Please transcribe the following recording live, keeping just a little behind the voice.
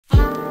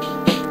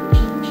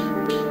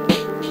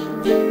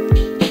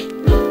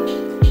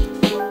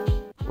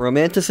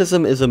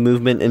Romanticism is a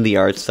movement in the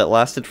arts that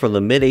lasted from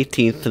the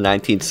mid-18th to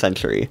 19th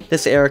century.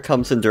 This era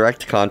comes in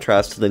direct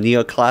contrast to the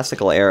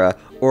neoclassical era,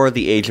 or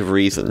the Age of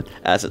Reason,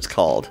 as it's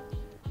called,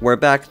 where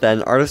back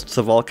then artists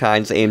of all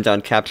kinds aimed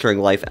on capturing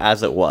life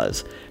as it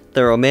was.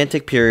 The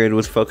Romantic period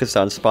was focused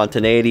on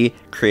spontaneity,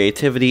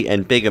 creativity,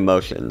 and big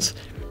emotions.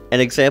 An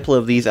example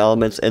of these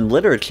elements in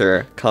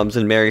literature comes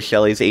in Mary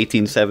Shelley's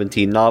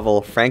 1817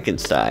 novel,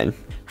 Frankenstein.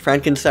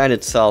 Frankenstein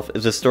itself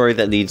is a story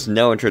that needs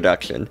no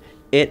introduction.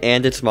 It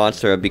and its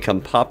monster have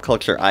become pop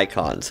culture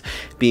icons,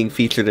 being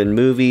featured in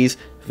movies,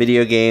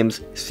 video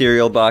games,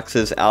 cereal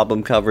boxes,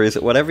 album covers,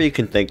 whatever you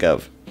can think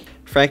of.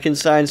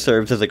 Frankenstein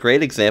serves as a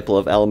great example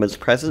of elements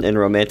present in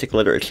Romantic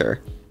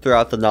literature.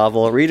 Throughout the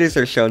novel, readers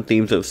are shown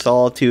themes of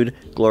solitude,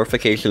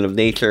 glorification of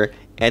nature,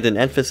 and an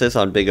emphasis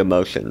on big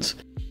emotions.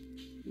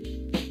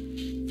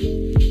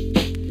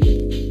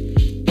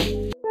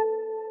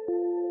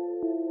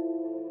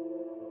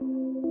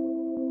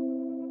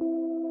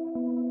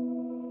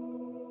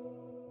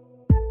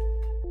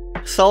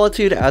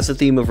 Solitude as a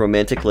theme of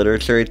Romantic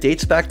literature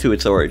dates back to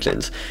its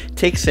origins.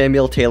 Take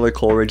Samuel Taylor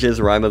Coleridge's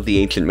Rime of the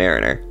Ancient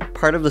Mariner.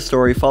 Part of the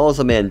story follows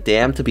a man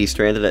damned to be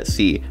stranded at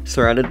sea,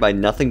 surrounded by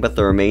nothing but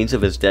the remains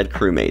of his dead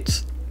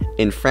crewmates.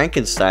 In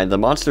Frankenstein, the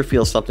monster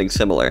feels something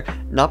similar,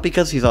 not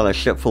because he's on a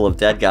ship full of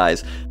dead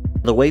guys,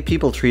 but the way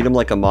people treat him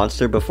like a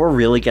monster before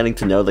really getting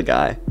to know the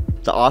guy.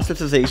 The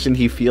ostracization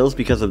he feels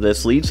because of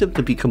this leads him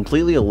to be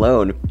completely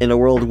alone in a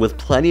world with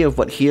plenty of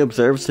what he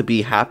observes to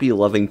be happy,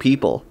 loving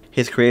people.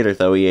 His creator,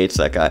 though, he hates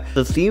that guy.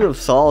 The theme of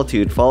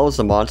solitude follows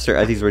the monster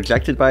as he's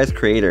rejected by his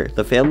creator,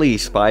 the family he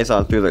spies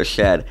on through their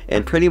shed,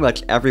 and pretty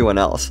much everyone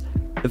else.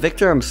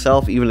 Victor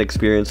himself even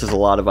experiences a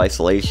lot of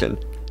isolation,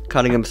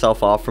 cutting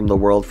himself off from the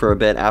world for a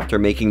bit after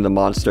making the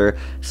monster,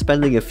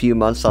 spending a few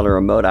months on a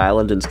remote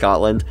island in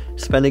Scotland,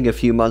 spending a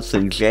few months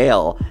in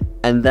jail,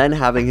 and then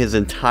having his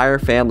entire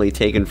family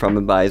taken from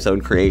him by his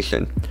own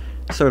creation.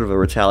 Sort of a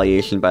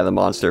retaliation by the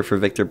monster for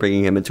Victor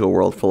bringing him into a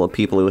world full of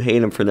people who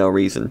hate him for no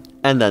reason,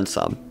 and then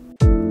some.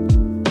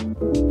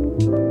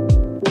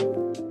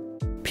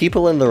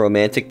 People in the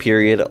Romantic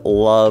period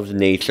loved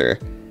nature.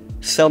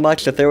 So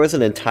much that there was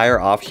an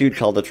entire offshoot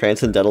called the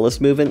Transcendentalist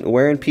movement,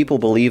 wherein people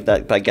believed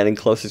that by getting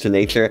closer to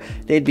nature,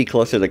 they'd be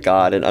closer to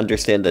God and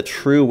understand the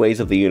true ways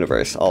of the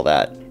universe, all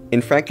that.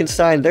 In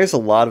Frankenstein, there's a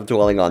lot of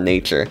dwelling on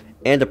nature,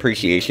 and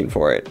appreciation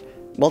for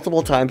it.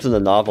 Multiple times in the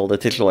novel, the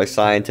titular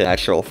scientist,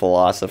 natural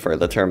philosopher,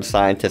 the term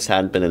scientist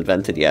hadn't been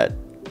invented yet.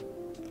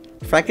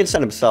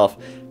 Frankenstein himself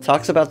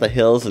talks about the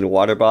hills and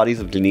water bodies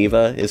of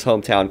Geneva, his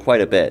hometown, quite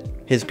a bit.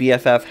 His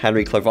BFF,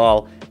 Henry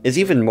Clerval, is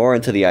even more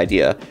into the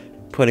idea,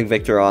 putting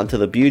Victor on to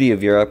the beauty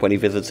of Europe when he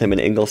visits him in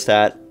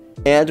Ingolstadt,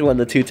 and when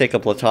the two take a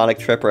platonic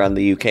trip around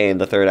the UK in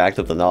the third act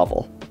of the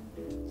novel.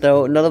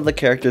 Though none of the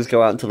characters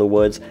go out into the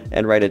woods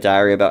and write a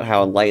diary about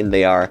how enlightened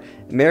they are,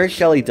 Mary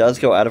Shelley does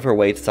go out of her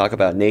way to talk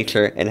about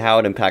nature and how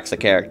it impacts the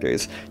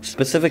characters,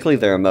 specifically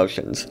their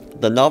emotions.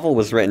 The novel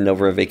was written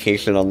over a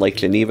vacation on Lake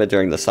Geneva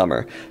during the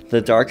summer. The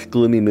dark,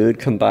 gloomy mood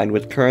combined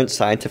with current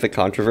scientific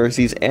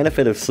controversies and a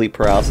fit of sleep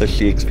paralysis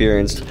she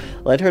experienced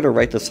led her to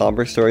write the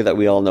somber story that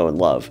we all know and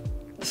love.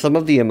 Some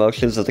of the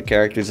emotions that the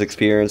characters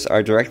experience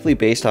are directly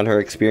based on her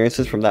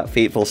experiences from that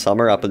fateful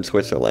summer up in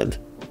Switzerland.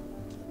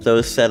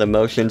 Those said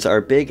emotions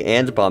are big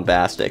and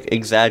bombastic,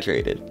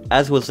 exaggerated,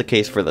 as was the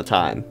case for the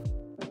time.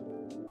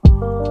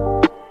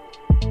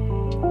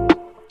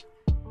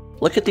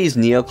 Look at these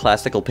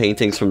neoclassical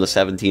paintings from the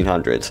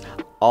 1700s,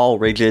 all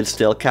rigid,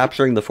 still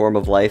capturing the form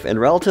of life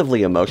and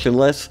relatively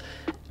emotionless,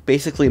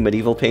 basically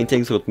medieval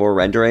paintings with more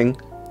rendering.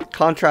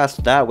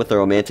 Contrast that with the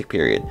Romantic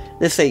period.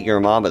 This ain't your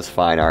mama's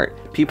fine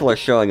art. People are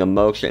showing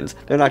emotions,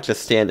 they're not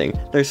just standing,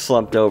 they're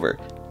slumped over.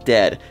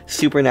 Dead,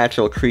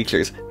 supernatural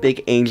creatures,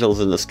 big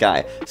angels in the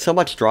sky, so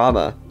much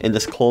drama in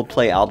this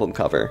Coldplay album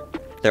cover.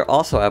 There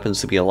also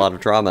happens to be a lot of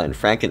drama in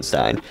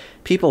Frankenstein.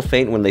 People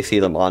faint when they see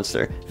the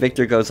monster.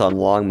 Victor goes on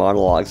long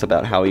monologues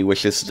about how he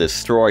wishes to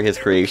destroy his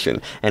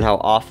creation, and how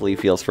awful he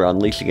feels for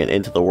unleashing it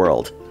into the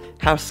world.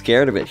 How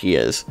scared of it he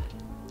is.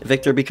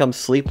 Victor becomes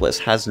sleepless,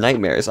 has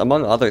nightmares,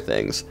 among other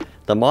things.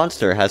 The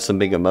monster has some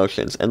big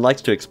emotions, and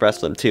likes to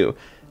express them too,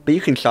 but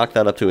you can chalk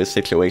that up to his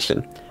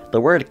situation. The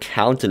word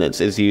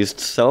countenance is used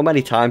so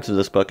many times in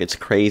this book it's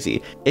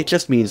crazy. It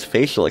just means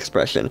facial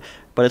expression,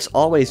 but it's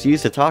always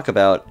used to talk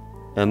about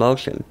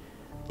emotion.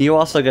 You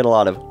also get a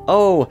lot of,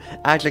 "oh,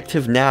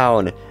 adjective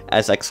noun,"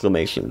 as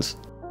exclamations.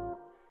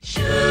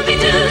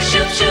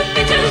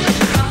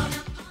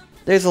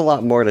 There's a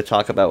lot more to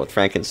talk about with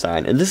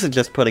Frankenstein, and this is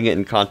just putting it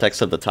in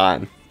context of the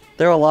time.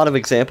 There are a lot of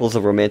examples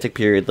of Romantic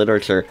period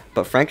literature,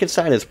 but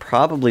Frankenstein is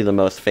probably the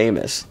most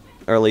famous,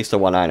 or at least the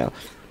one I know.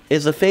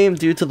 Is the fame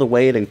due to the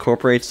way it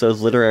incorporates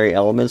those literary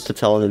elements to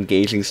tell an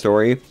engaging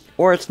story,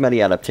 or its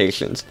many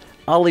adaptations?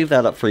 I'll leave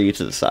that up for you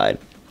to decide.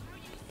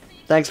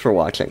 Thanks for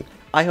watching.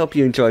 I hope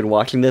you enjoyed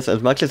watching this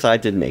as much as I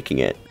did making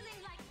it.